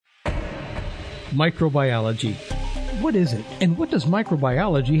Microbiology. What is it, and what does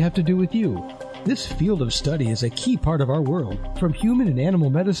microbiology have to do with you? This field of study is a key part of our world, from human and animal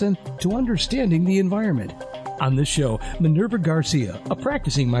medicine to understanding the environment. On this show, Minerva Garcia, a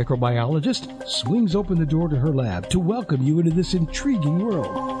practicing microbiologist, swings open the door to her lab to welcome you into this intriguing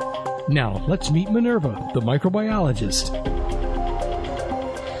world. Now, let's meet Minerva, the microbiologist.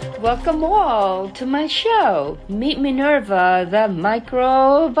 Welcome all to my show, Meet Minerva, the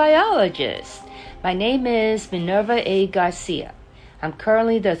microbiologist. My name is Minerva A. Garcia. I'm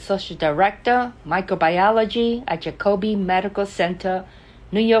currently the Associate Director, Microbiology at Jacobi Medical Center,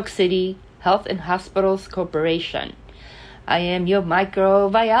 New York City, Health and Hospitals Corporation. I am your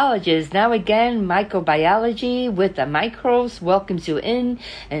microbiologist. Now again, microbiology with the microbes welcomes you in,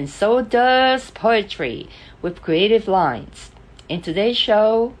 and so does poetry with creative lines. In today's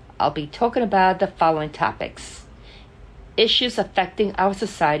show, I'll be talking about the following topics. Issues affecting our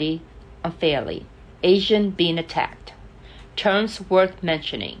society unfairly. Asian being attacked. Terms worth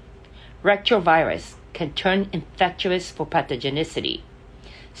mentioning. Retrovirus can turn infectious for pathogenicity.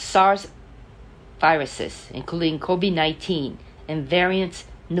 SARS viruses, including COVID-19 and variants,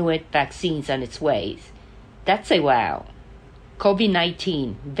 new vaccines on its ways. That's a wow.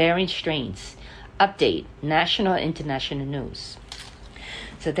 COVID-19 variant strains. Update national and international news.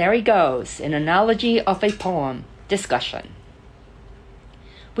 So there he goes, an analogy of a poem discussion.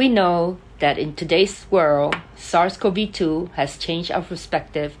 We know that in today's world, SARS-CoV-2 has changed our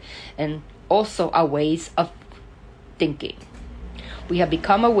perspective and also our ways of thinking. We have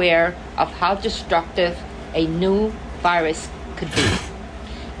become aware of how destructive a new virus could be.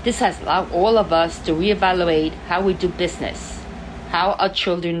 This has allowed all of us to reevaluate how we do business, how our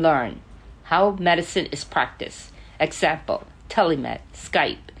children learn, how medicine is practiced. Example, telemed,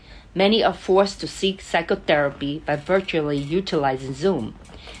 Skype. Many are forced to seek psychotherapy by virtually utilizing Zoom,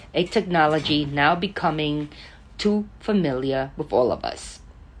 a technology now becoming too familiar with all of us.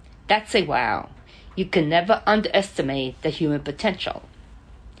 That's a wow. You can never underestimate the human potential.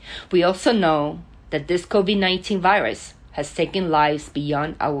 We also know that this COVID-19 virus has taken lives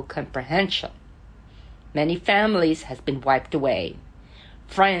beyond our comprehension. Many families have been wiped away.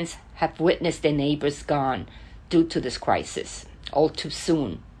 Friends have witnessed their neighbors gone due to this crisis, all too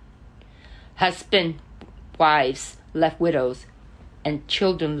soon. Husband, wives left widows, and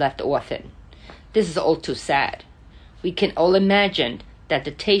children left orphaned. This is all too sad. We can all imagine that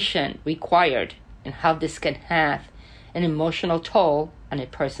the tension required and how this can have an emotional toll on a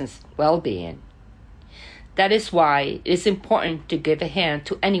person's well-being. That is why it is important to give a hand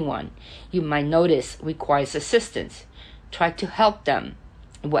to anyone you might notice requires assistance. Try to help them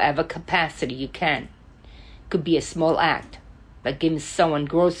in whatever capacity you can. Could be a small act, like giving someone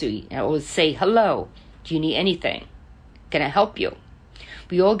grocery or say, hello, do you need anything? Can I help you?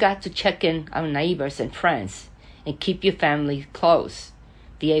 We all got to check in our neighbors and friends and keep your family close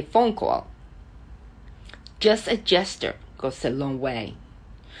via phone call. Just a gesture goes a long way.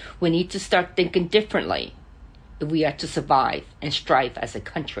 We need to start thinking differently if we are to survive and strive as a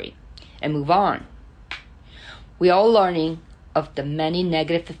country and move on. We are all learning of the many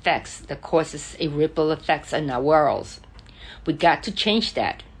negative effects that causes a ripple effects in our worlds. We got to change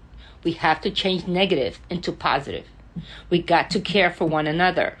that. We have to change negative into positive. We got to care for one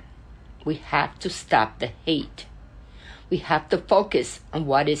another. We have to stop the hate. We have to focus on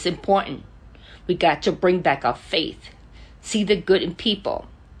what is important. We got to bring back our faith. See the good in people.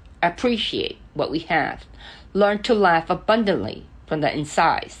 Appreciate what we have. Learn to laugh abundantly from the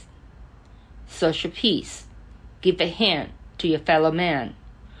inside. Social peace. Give a hand to your fellow man.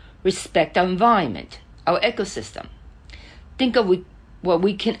 Respect our environment, our ecosystem. Think of what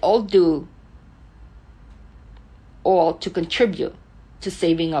we can all do all to contribute to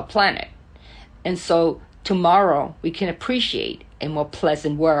saving our planet. And so tomorrow we can appreciate a more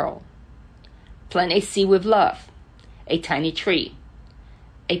pleasant world. Plant a seed with love, a tiny tree,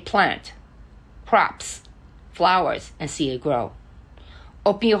 a plant, crops, flowers, and see it grow.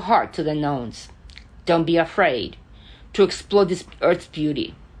 Open your heart to the knowns. Don't be afraid to explore this earth's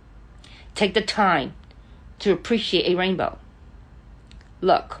beauty. Take the time to appreciate a rainbow.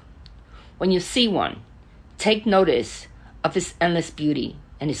 Look, when you see one, take notice of its endless beauty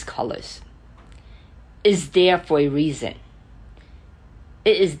and its colors. It is there for a reason.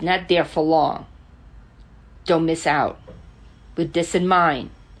 It is not there for long. Don't miss out. With this in mind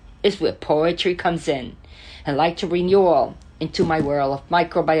is where poetry comes in. I'd like to bring you all into my world of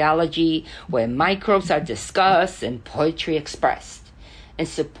microbiology, where microbes are discussed and poetry expressed, in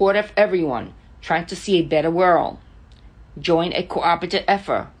support of everyone trying to see a better world. Join a cooperative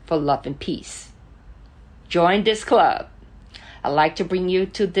effort for love and peace. Join this club. I'd like to bring you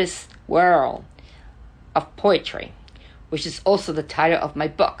to this world of poetry, which is also the title of my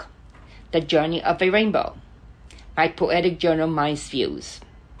book, The Journey of a Rainbow, my poetic journal Mind's Views.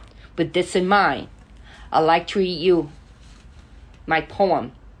 With this in mind, I'd like to read you my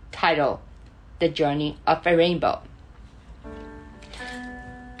poem titled The Journey of a Rainbow.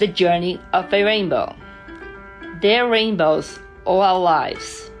 The Journey of a Rainbow. There are rainbows all our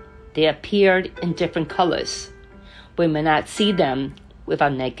lives. They appeared in different colors. We may not see them with our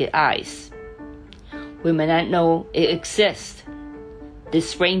naked eyes. We may not know it exists.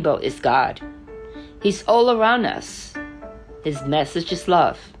 This rainbow is God. He's all around us. His message is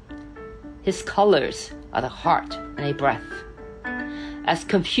love. His colors are the heart and a breath. As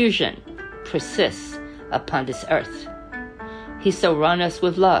confusion persists upon this earth, He surrounds us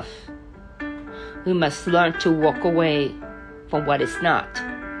with love. We must learn to walk away from what is not.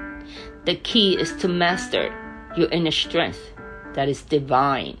 The key is to master your inner strength that is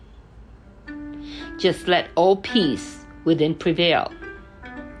divine. Just let all peace within prevail.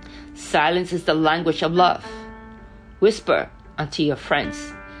 Silence is the language of love. Whisper unto your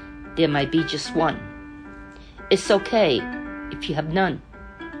friends, there might be just one. It's okay if you have none.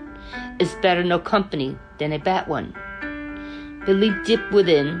 It's better no company than a bad one. Believe deep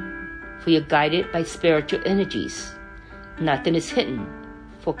within, for you're guided by spiritual energies. Nothing is hidden,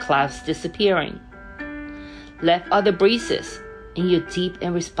 for clouds disappearing. Left are the breezes in your deep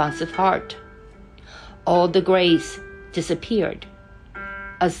and responsive heart. All the grays disappeared,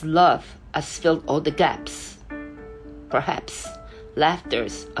 as love has filled all the gaps. Perhaps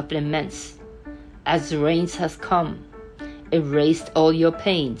laughters of immense, as the rains has come, erased all your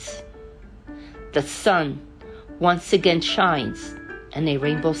pains. The sun once again shines, and a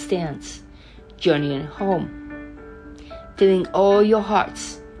rainbow stands, journeying home, filling all your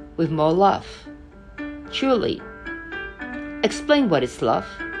hearts with more love. Truly, explain what is love.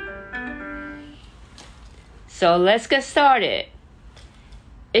 So let's get started.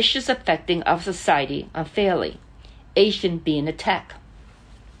 Issues affecting our society unfairly. Asian being attacked.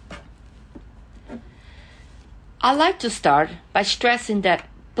 I'd like to start by stressing that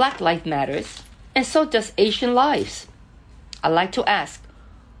Black life matters, and so does Asian lives. I'd like to ask,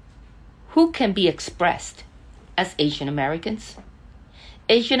 who can be expressed as Asian Americans?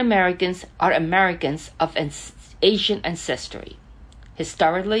 Asian Americans are Americans of Asian ancestry.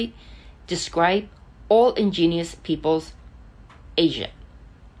 Historically, describe all indigenous peoples Asia.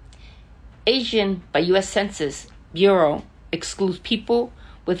 Asian, by U.S. Census Bureau, excludes people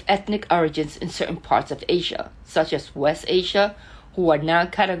with ethnic origins in certain parts of Asia, such as West Asia, who are now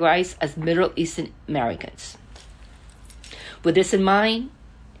categorized as Middle Eastern Americans. With this in mind,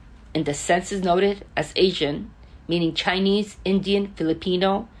 in the census noted as Asian, meaning Chinese, Indian,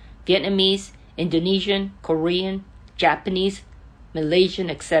 Filipino, Vietnamese, Indonesian, Korean, Japanese, Malaysian,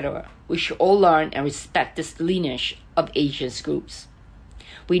 etc. We should all learn and respect this lineage of Asian groups.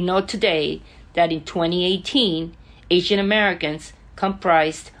 We know today that in 2018, Asian Americans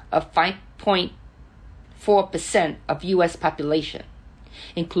comprised of 5.4% of U.S. population,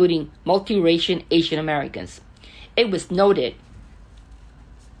 including multiracial Asian Americans. It was noted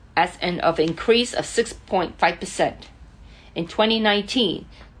as an increase of 6.5%. In 2019,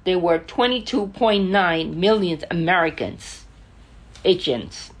 there were 22.9 million Americans,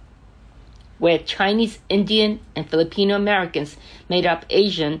 Asians, where Chinese, Indian, and Filipino Americans made up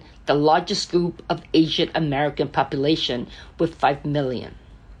Asian, the largest group of Asian American population with 5 million.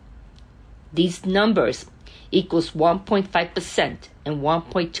 These numbers equals 1.5% and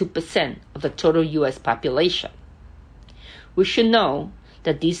 1.2% of the total U.S. population. We should know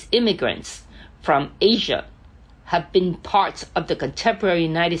that these immigrants from Asia have been parts of the contemporary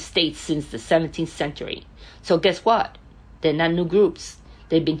United States since the 17th century. So guess what? They're not new groups.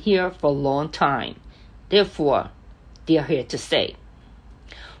 They've been here for a long time. Therefore, they are here to stay.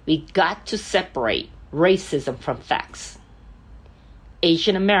 We got to separate racism from facts.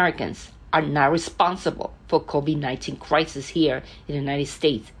 Asian Americans are not responsible for COVID-19 crisis here in the United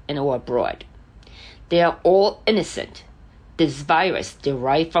States and or abroad. They are all innocent. This virus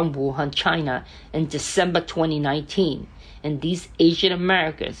derived from Wuhan, China in December 2019, and these Asian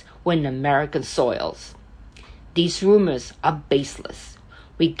Americans were in American soils. These rumors are baseless.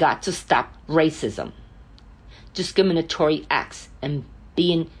 We got to stop racism, discriminatory acts, and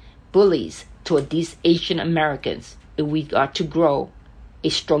being bullies toward these Asian Americans if we are to grow a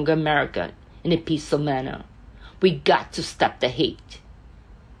stronger America in a peaceful manner. We got to stop the hate.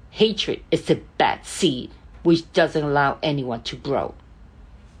 Hatred is a bad seed which doesn't allow anyone to grow.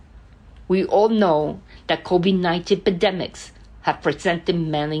 We all know that COVID-19 epidemics have presented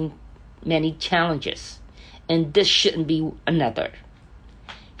many challenges, and this shouldn't be another.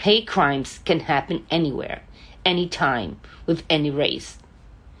 Hate crimes can happen anywhere, anytime, with any race.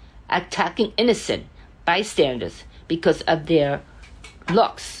 Attacking innocent bystanders because of their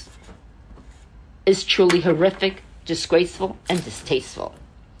looks is truly horrific, disgraceful, and distasteful.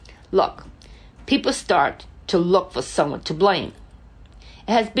 Look, people start to look for someone to blame.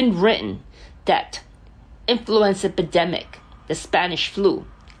 It has been written that influenza epidemic, the Spanish flu,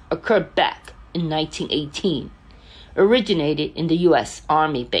 occurred back in 1918, originated in the U.S.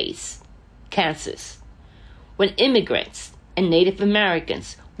 Army base, Kansas, when immigrants and Native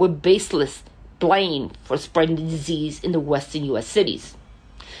Americans were baseless blamed for spreading the disease in the western U.S. cities.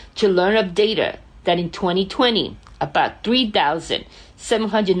 To learn of data that in 2020, about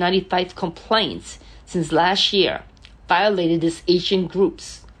 3,795 complaints since last year violated these Asian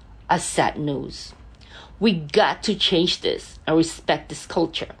groups are sad news. We got to change this and respect this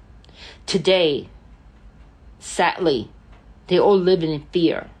culture. Today, sadly, they all living in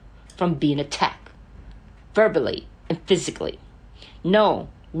fear from being attacked, verbally and physically. No,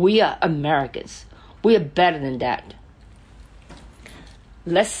 we are Americans. We are better than that.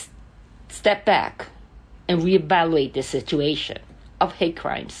 Let's step back and reevaluate the situation of hate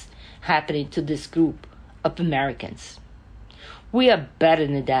crimes happening to this group of Americans. We are better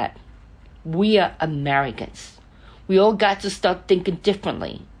than that. We are Americans. We all got to start thinking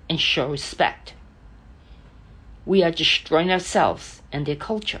differently and show respect. We are destroying ourselves and their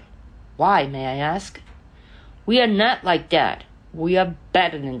culture. Why, may I ask? We are not like that. We are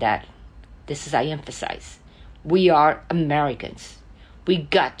better than that. This is I emphasize. We are Americans. We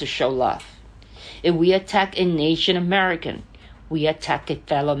got to show love. If we attack a Asian American, we attack a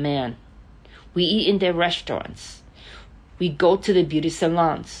fellow man. We eat in their restaurants. We go to the beauty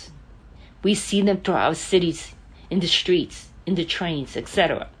salons. We see them throughout our cities, in the streets, in the trains,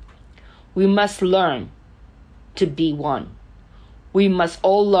 etc. We must learn to be one. We must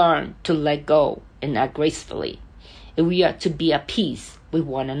all learn to let go and act gracefully, and we are to be at peace with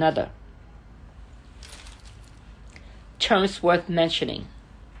one another. Terms worth mentioning.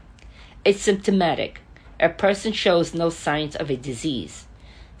 Asymptomatic. A person shows no signs of a disease.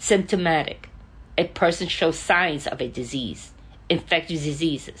 Symptomatic. A person shows signs of a disease. Infectious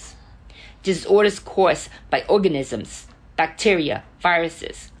diseases. Disorders caused by organisms, bacteria,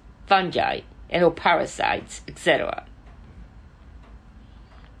 viruses, fungi, and parasites, etc.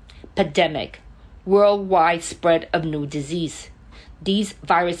 Pandemic. Worldwide spread of new disease. These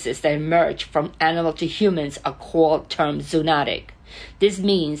viruses that emerge from animal to humans are called termed zoonotic. This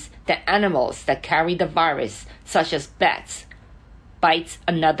means that animals that carry the virus, such as bats, bites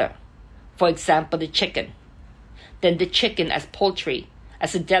another. For example, the chicken. Then the chicken as poultry,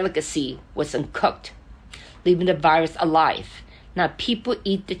 as a delicacy, was uncooked, leaving the virus alive. Now people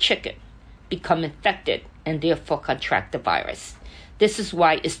eat the chicken, become infected, and therefore contract the virus. This is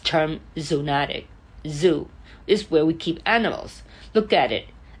why it's termed zoonotic. Zoo is where we keep animals. Look at it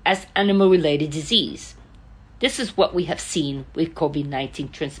as animal-related disease. This is what we have seen with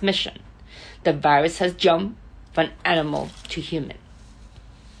COVID-19 transmission. The virus has jumped from animal to human.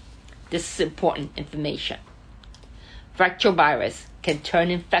 This is important information. Retrovirus can turn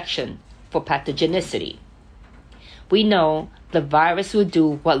infection for pathogenicity. We know the virus will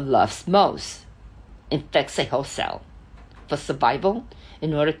do what it loves most, infects a whole cell. For survival,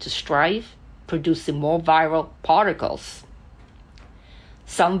 in order to strive, producing more viral particles.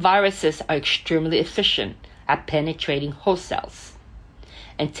 Some viruses are extremely efficient at penetrating host cells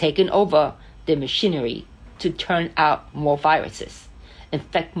and taking over the machinery to turn out more viruses,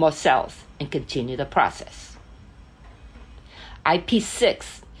 infect more cells, and continue the process.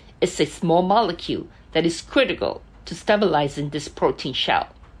 IP6 is a small molecule that is critical to stabilizing this protein shell.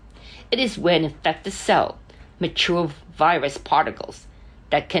 It is where an infected cell matures virus particles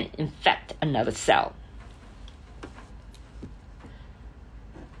that can infect another cell.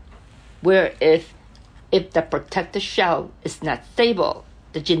 Where if the protective shell is not stable,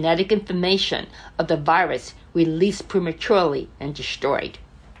 the genetic information of the virus released prematurely and destroyed.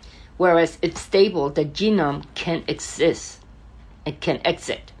 Whereas if stable, the genome can exist and can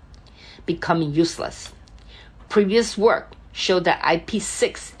exit, becoming useless. Previous work showed that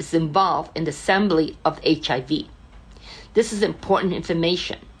IP6 is involved in the assembly of HIV. This is important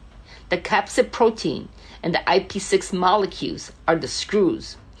information. The capsid protein and the IP6 molecules are the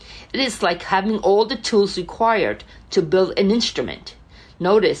screws. It is like having all the tools required to build an instrument,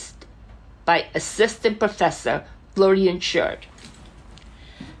 noticed by Assistant Professor Florian Schurd.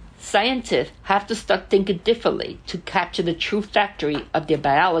 Scientists have to start thinking differently to capture the true factory of their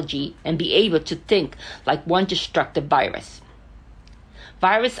biology and be able to think like one destructive virus.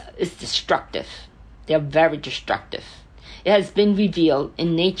 Virus is destructive. They are very destructive. it has been revealed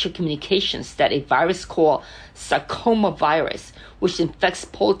in Nature Communications that a virus called sarcoma virus, which infects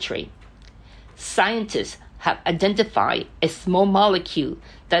poultry. Scientists have identified a small molecule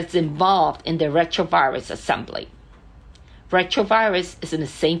that's involved in the retrovirus assembly. Retrovirus is in the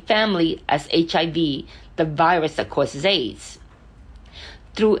same family as HIV, the virus that causes AIDS.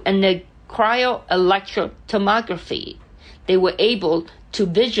 Through a cryo-electrotomography, they were able to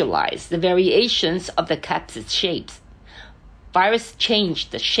visualize the variations of the capsid shapes. Virus change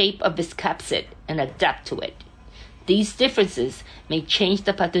the shape of its capsid and adapt to it. These differences may change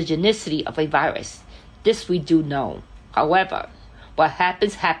the pathogenicity of a virus. This we do know. However, what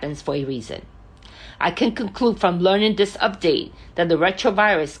happens for a reason. I can conclude from learning this update that the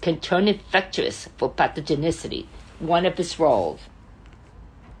retrovirus can turn infectious for pathogenicity, one of its roles.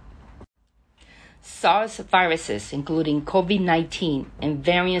 SARS viruses, including COVID-19 and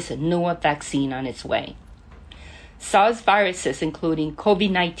variants of newer vaccine on its way. SARS viruses, including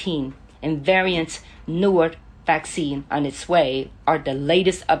COVID-19 and variants newer vaccine on its way, are the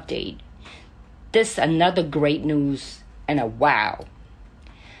latest update. This is another great news and a wow.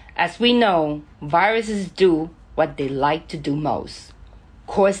 As we know, viruses do what they like to do most,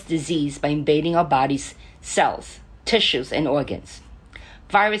 cause disease by invading our body's cells, tissues, and organs.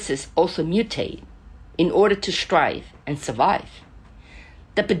 Viruses also mutate in order to strive and survive.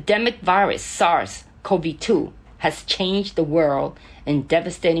 The pandemic virus SARS-CoV-2 has changed the world in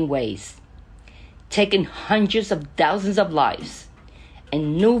devastating ways, taken hundreds of thousands of lives,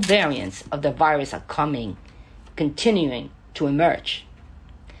 and new variants of the virus are continuing to emerge.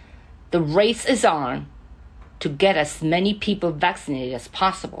 The race is on to get as many people vaccinated as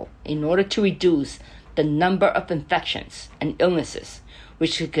possible in order to reduce the number of infections and illnesses,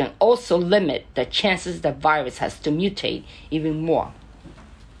 which can also limit the chances the virus has to mutate even more.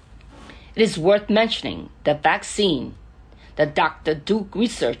 It is worth mentioning the vaccine that Dr. Duke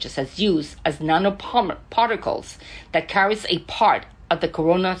researchers has used as nanoparticles that carries a part of the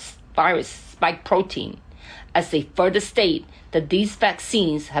coronavirus spike protein, as they further state that these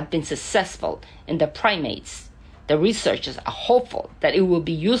vaccines have been successful in the primates. The researchers are hopeful that it will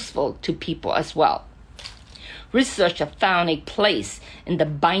be useful to people as well. Researchers found a place in the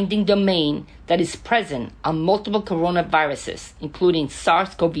binding domain that is present on multiple coronaviruses, including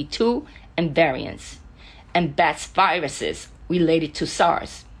SARS-CoV-2 and variants, and bats viruses related to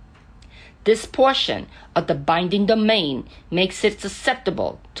SARS. This portion of the binding domain makes it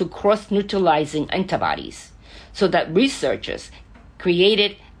susceptible to cross-neutralizing antibodies, so that researchers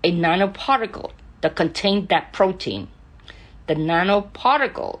created a nanoparticle that contained that protein. The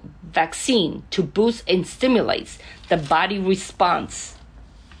nanoparticle vaccine to boost and stimulates the body response.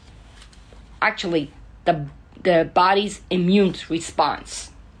 Actually, the body's immune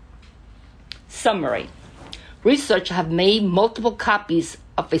response. Summary. Researchers have made multiple copies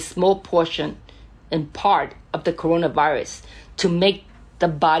of a small portion and part of the coronavirus to make the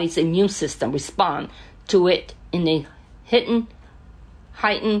body's immune system respond to it in a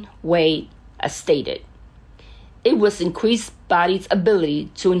heightened way as stated. It will increase body's ability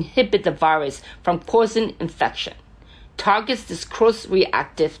to inhibit the virus from causing infection, targets this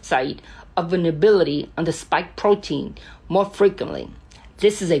cross-reactive site of vulnerability on the spike protein more frequently.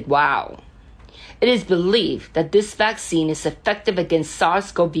 This is a wow. It is believed that this vaccine is effective against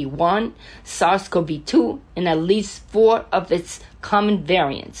SARS-CoV-1, SARS-CoV-2, and at least 4 of its common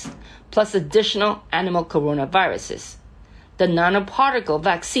variants, plus additional animal coronaviruses. The nanoparticle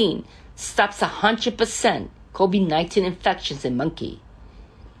vaccine stops 100% COVID-19 infections in monkey.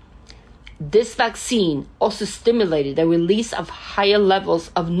 This vaccine also stimulated the release of higher levels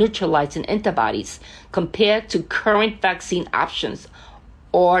of neutralizing antibodies compared to current vaccine options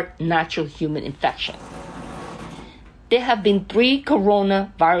or natural human infection. There have been 3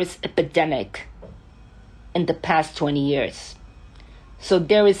 coronavirus epidemics in the past 20 years. So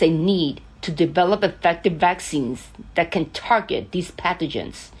there is a need to develop effective vaccines that can target these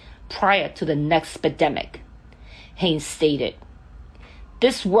pathogens prior to the next epidemic, Haynes stated.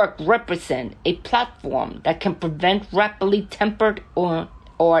 This work represents a platform that can prevent rapidly tempered or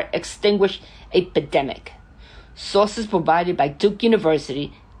extinguish a epidemic. Sources provided by Duke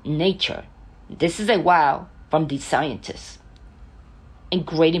University, Nature. This is a wow from these scientists. And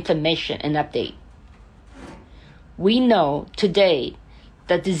great information and update. We know today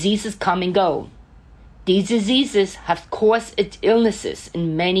that diseases come and go. These diseases have caused its illnesses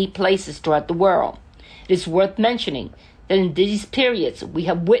in many places throughout the world. It is worth mentioning that in these periods we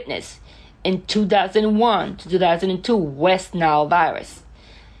have witnessed in 2001 to 2002 West Nile virus.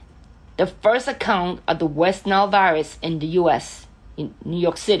 The first account of the West Nile virus in the U.S., in New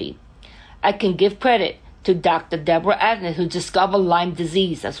York City. I can give credit to Dr. Deborah Asnes, who discovered Lyme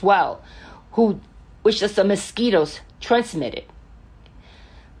disease as well, which is the mosquitoes transmitted.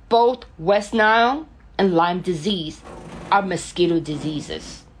 Both West Nile and Lyme disease are mosquito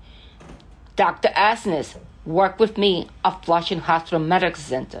diseases. Dr. Asnes worked with me at Flushing Hospital Medical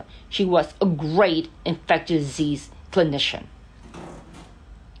Center. She was a great infectious disease clinician.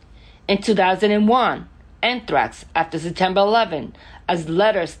 In 2001, anthrax after September 11, as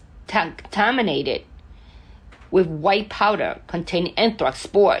letters contaminated with white powder containing anthrax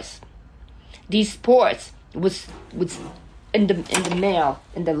spores. These spores was in the mail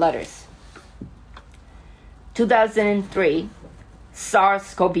in the letters. 2003,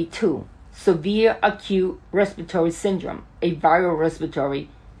 SARS-CoV-2, severe acute respiratory syndrome, a viral respiratory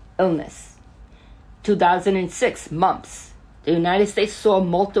illness. 2006, mumps. The United States saw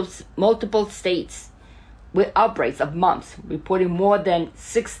multiple states with outbreaks of mumps, reporting more than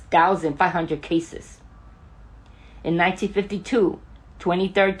 6,500 cases. In 1952,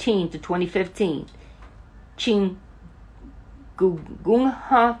 2013 to 2015, Chikungunya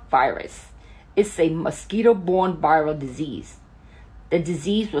virus is a mosquito-borne viral disease. The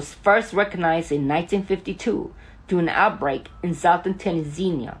disease was first recognized in 1952 during an outbreak in southern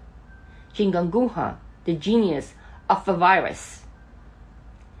Tanzania. Chikungunya, the genus of a virus,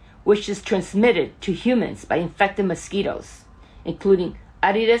 which is transmitted to humans by infected mosquitoes, including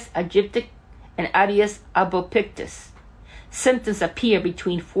Aedes aegypti and Aedes albopictus. Symptoms appear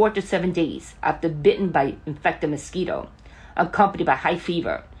between 4 to 7 days after bitten by infected mosquito, accompanied by high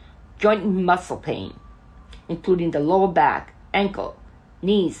fever, joint and muscle pain, including the lower back, ankle,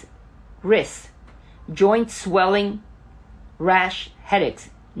 knees, wrists, joint swelling, rash, headaches,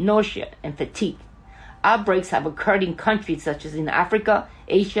 nausea, and fatigue. Outbreaks have occurred in countries such as in Africa,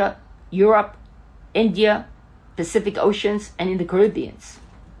 Asia, Europe, India, Pacific Oceans, and in the Caribbean.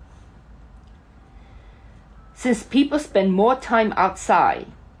 Since people spend more time outside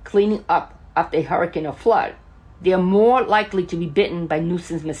cleaning up after a hurricane or flood, they are more likely to be bitten by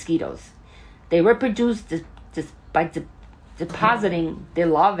nuisance mosquitoes. They reproduce by depositing their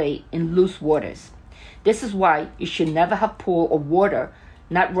larvae in loose waters. This is why you should never have pool or water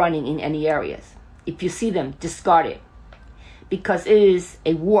not running in any areas. If you see them, discard it, because it is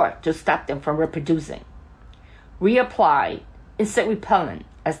a wart to stop them from reproducing. Reapply insect repellent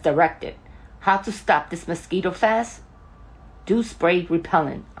as directed. How to stop this mosquito fast? Do spray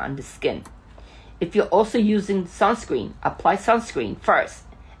repellent on the skin. If you're also using sunscreen, apply sunscreen first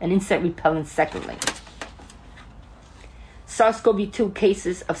and insect repellent secondly. SARS-CoV-2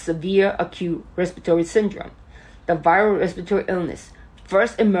 cases of severe acute respiratory syndrome. The viral respiratory illness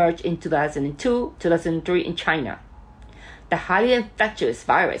first emerged in 2002-2003 in China. The highly infectious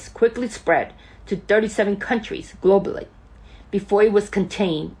virus quickly spread to 37 countries globally before it was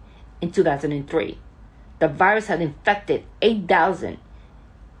contained in 2003. The virus had infected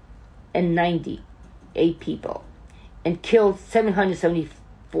 8,098 people and killed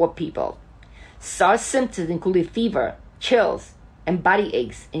 774 people. SARS symptoms included fever, chills, and body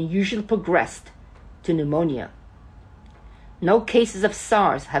aches, and usually progressed to pneumonia. No cases of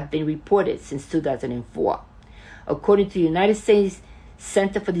SARS have been reported since 2004, according to the United States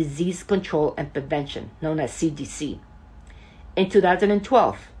Center for Disease Control and Prevention, known as CDC. In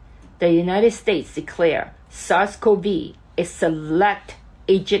 2012, the United States declared SARS-CoV a select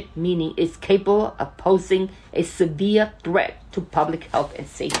agent, meaning it's capable of posing a severe threat to public health and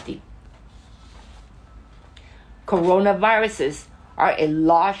safety. Coronaviruses are a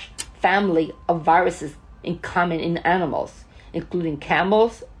large family of viruses in common in animals, including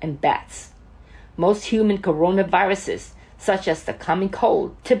camels and bats. Most human coronaviruses, such as the common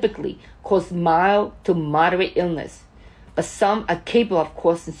cold, typically cause mild to moderate illness, but some are capable of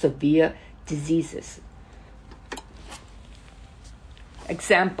causing severe diseases.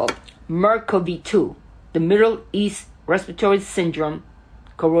 Example, MERS-CoV-2, the Middle East Respiratory Syndrome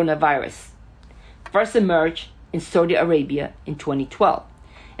coronavirus, first emerged in Saudi Arabia in 2012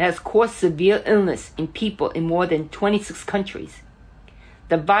 and has caused severe illness in people in more than 26 countries.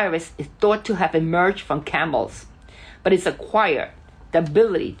 The virus is thought to have emerged from camels, but it's acquired the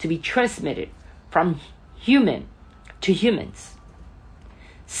ability to be transmitted from human to humans.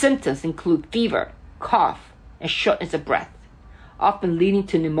 Symptoms include fever, cough, and shortness of breath, often leading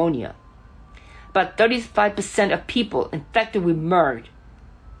to pneumonia. About 35% of people infected with MERS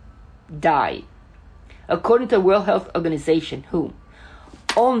died. According to the World Health Organization, WHO,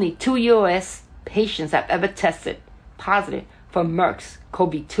 only 2 U.S. patients have ever tested positive for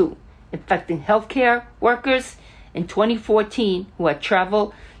MERS-CoV-2, infecting healthcare workers in 2014 who had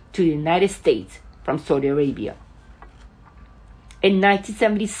traveled to the United States from Saudi Arabia. In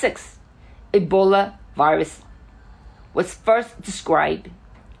 1976, Ebola virus was first described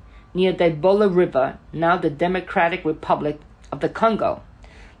near the Ebola River, now the Democratic Republic of the Congo.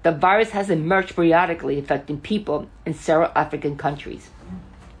 The virus has emerged periodically, affecting people in several African countries.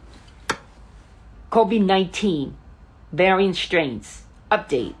 COVID-19 variant strains.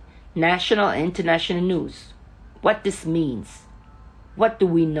 Update. National and international news. What this means. What do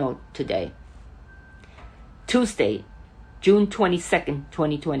we know today? Tuesday, June 22nd,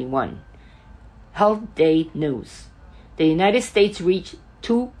 2021. Health Day News. The United States reached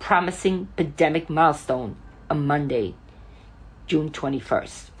 2 promising pandemic milestones on Monday, June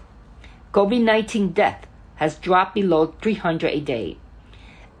 21st. COVID-19 death has dropped below 300 a day,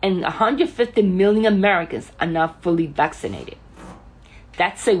 and 150 million Americans are now fully vaccinated.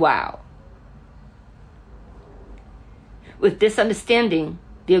 That's a wow. With this understanding,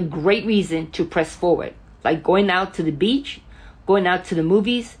 there are great reasons to press forward, like going out to the beach, going out to the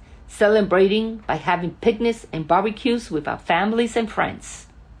movies, celebrating by having picnics and barbecues with our families and friends.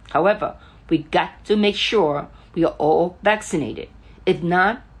 However, we got to make sure we are all vaccinated. If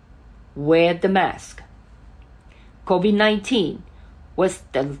not, wear the mask. COVID-19 was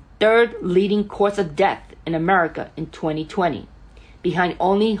the 3rd leading cause of death in America in 2020, behind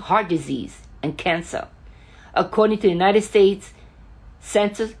only heart disease and cancer, according to the United States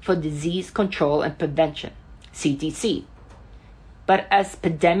Centers for Disease Control and Prevention, CDC. But as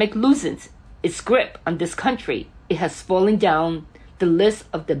pandemic loosens its grip on this country, it has fallen down the list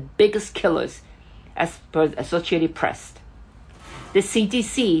of the biggest killers as per Associated Press. The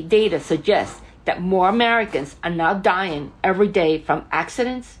CDC data suggests that more Americans are now dying every day from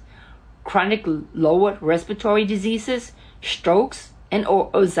accidents, chronic lower respiratory diseases, strokes, and or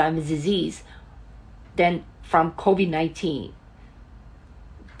Alzheimer's disease than from COVID-19.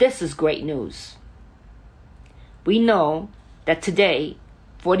 This is great news. We know that today,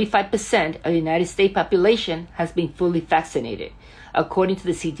 45% of the United States population has been fully vaccinated, according to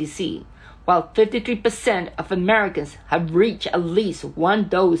the CDC, while 53% of Americans have reached at least 1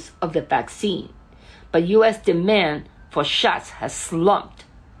 dose of the vaccine. But U.S. demand for shots has slumped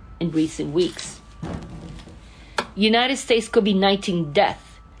in recent weeks. United States COVID-19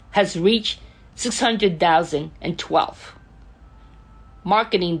 death has reached 600,012,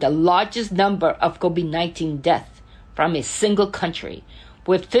 marking the largest number of COVID-19 deaths from a single country,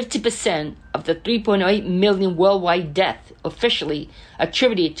 with 50% of the 3.8 million worldwide deaths officially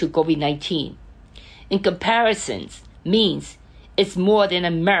attributed to COVID-19. In comparisons, means it's more than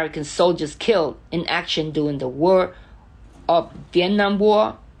American soldiers killed in action during the War of Vietnam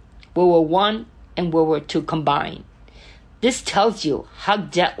War, World War I, and World War II combined. This tells you how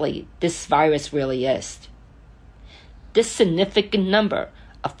deadly this virus really is. This significant number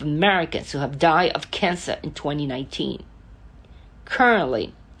of Americans who have died of cancer in 2019.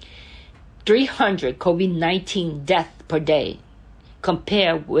 Currently, 300 COVID-19 deaths per day,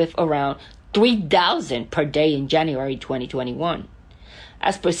 compared with around 3,000 per day in January 2021.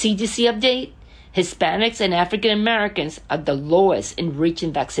 As per CDC update, Hispanics and African Americans are the lowest in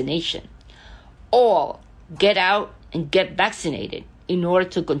reaching vaccination. All get out and get vaccinated in order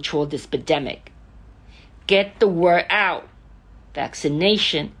to control this pandemic. Get the word out.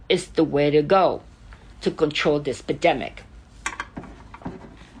 Vaccination is the way to go to control this pandemic.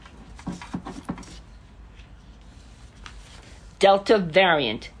 Delta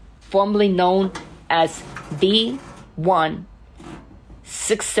variant, formerly known as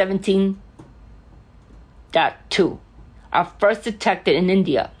B.1.617.2, are first detected in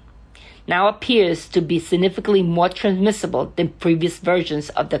India, now appears to be significantly more transmissible than previous versions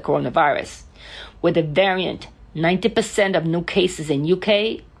of the coronavirus, with the variant 90% of new cases in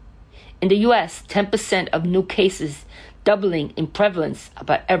UK. In the US, 10% of new cases doubling in prevalence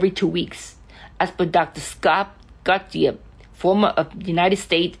about every 2 weeks, as per Dr. Scott Gottlieb, former of the United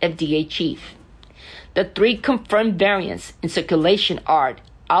States FDA chief. The 3 confirmed variants in circulation are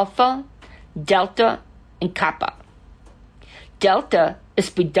Alpha, Delta, and Kappa. Delta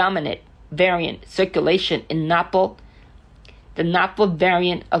is predominant variant circulation in Naples, the Naples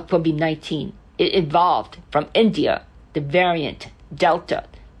variant of COVID-19. It evolved from India, the variant Delta,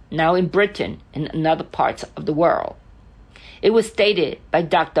 now in Britain and in other parts of the world. It was stated by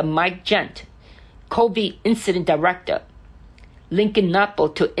Dr. Mike Gent, COVID Incident Director, linking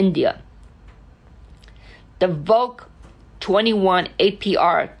Naples to India. The Vogue 21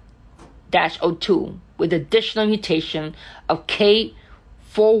 APR-02 with additional mutation of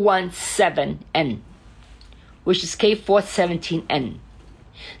K417N, which is K417N.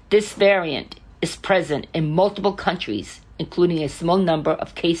 This variant is present in multiple countries, including a small number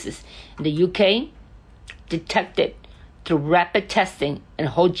of cases in the UK, detected through rapid testing and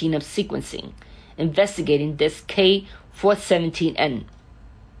whole genome sequencing investigating this K417N.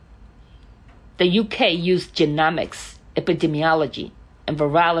 The UK used genomics, epidemiology, and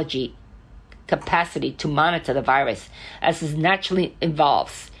virology capacity to monitor the virus as it naturally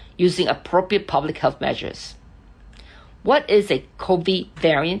evolves using appropriate public health measures. What is a COVID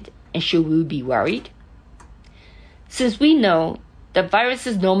variant, and should we be worried? Since we know that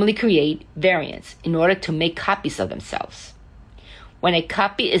viruses normally create variants in order to make copies of themselves. When a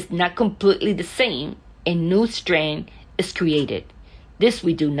copy is not completely the same, a new strain is created. This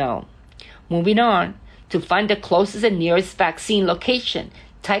we do know. Moving on, to find the closest and nearest vaccine location,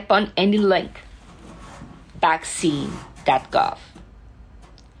 type on any link, vaccine.gov.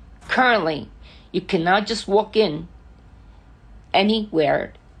 Currently, you can now just walk in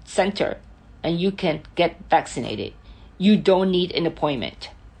anywhere center and you can get vaccinated. You don't need an appointment.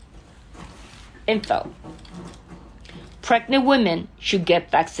 Info. Pregnant women should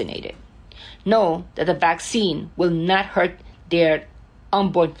get vaccinated. Know that the vaccine will not hurt their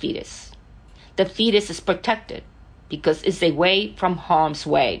unborn fetus. The fetus is protected because it's away from harm's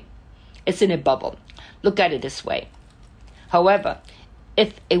way. It's in a bubble. Look at it this way. However,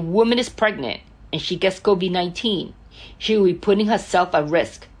 if a woman is pregnant and she gets COVID-19, she will be putting herself at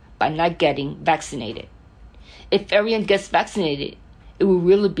risk by not getting vaccinated. If everyone gets vaccinated, it will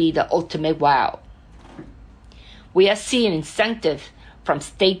really be the ultimate wow. We are seeing incentive from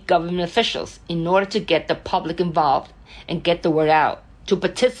state government officials in order to get the public involved and get the word out to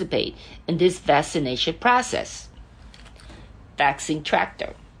participate in this vaccination process. Vaccine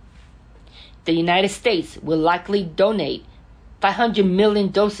Tractor. The United States will likely donate 500 million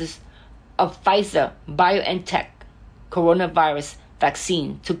doses of Pfizer BioNTech coronavirus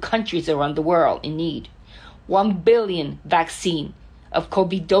vaccine to countries around the world in need. 1 billion vaccine of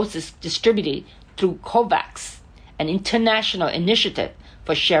COVID doses distributed through COVAX, an international initiative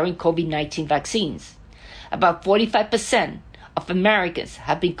for sharing COVID-19 vaccines. About 45% of Americans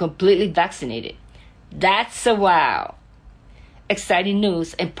have been completely vaccinated. That's a wow. Exciting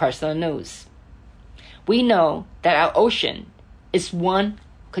news and personal news. We know that our ocean is one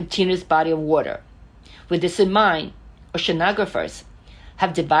continuous body of water. With this in mind, oceanographers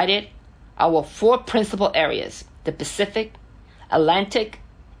have divided our 4 principal areas: the Pacific, Atlantic,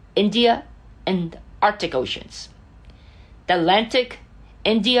 India, and Arctic Oceans. The Atlantic,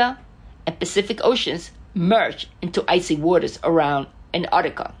 India, and Pacific Oceans merge into icy waters around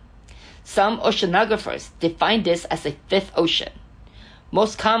Antarctica. Some oceanographers define this as a 5th ocean,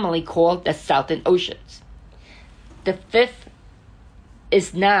 most commonly called the Southern Oceans. The 5th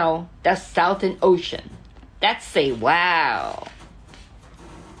is now the Southern Ocean. That's a wow.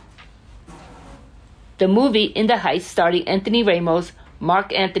 The movie In the Heights, starring Anthony Ramos,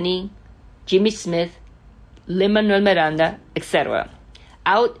 Mark Anthony, Jimmy Smith, Lin-Manuel Miranda, etc.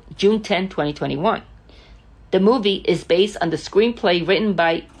 Out June 10, 2021. The movie is based on the screenplay written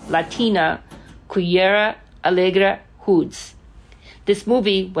by Latina Quiara Alegre Hoods. This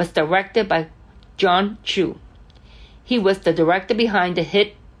movie was directed by John Chu. He was the director behind the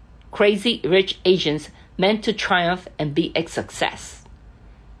hit Crazy Rich Asians, meant to triumph and be a success.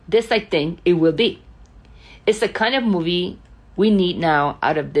 This I think it will be. It's the kind of movie we need now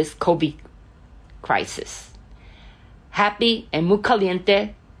out of this COVID crisis. Happy and muy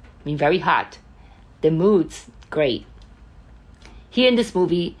caliente mean very hot. The mood's great. Here in this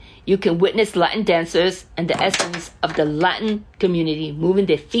movie, you can witness Latin dancers and the essence of the Latin community moving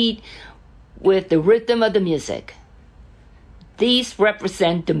their feet with the rhythm of the music. These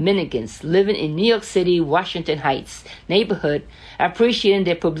represent Dominicans living in New York City, Washington Heights neighborhood, appreciating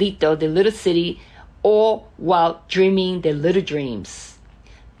their pueblito, their little city, all while dreaming their little dreams.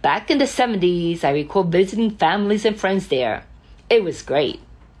 Back in the 70s, I recall visiting families and friends there. It was great.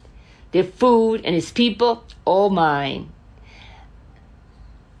 Their food and its people, all mine.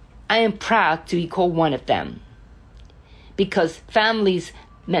 I am proud to recall one of them, because families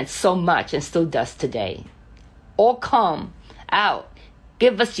meant so much and still does today. All come out,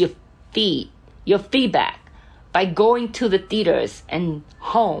 give us your feedback by going to the theaters and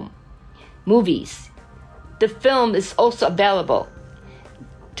home movies. The film is also available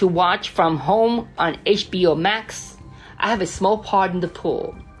to watch from home on HBO Max. I have a small part in the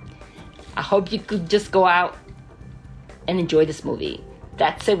pool. I hope you could just go out and enjoy this movie.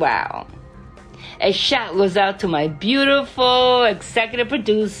 That's a wow. A shout goes out to my beautiful executive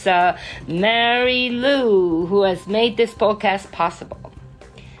producer, Mary Lou, who has made this podcast possible.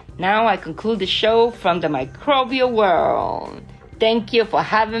 Now I conclude the show from the microbial world. Thank you for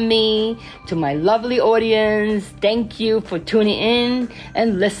having me. To my lovely audience, thank you for tuning in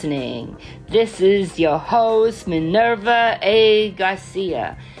and listening. This is your host, Minerva A.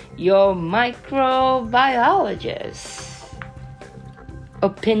 Garcia. your microbiologist.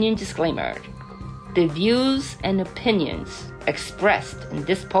 Opinion disclaimer. The views and opinions expressed in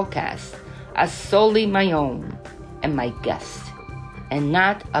this podcast are solely my own and my guests, and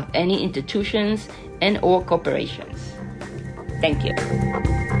not of any institutions and or corporations. Thank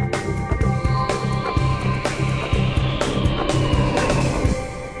you.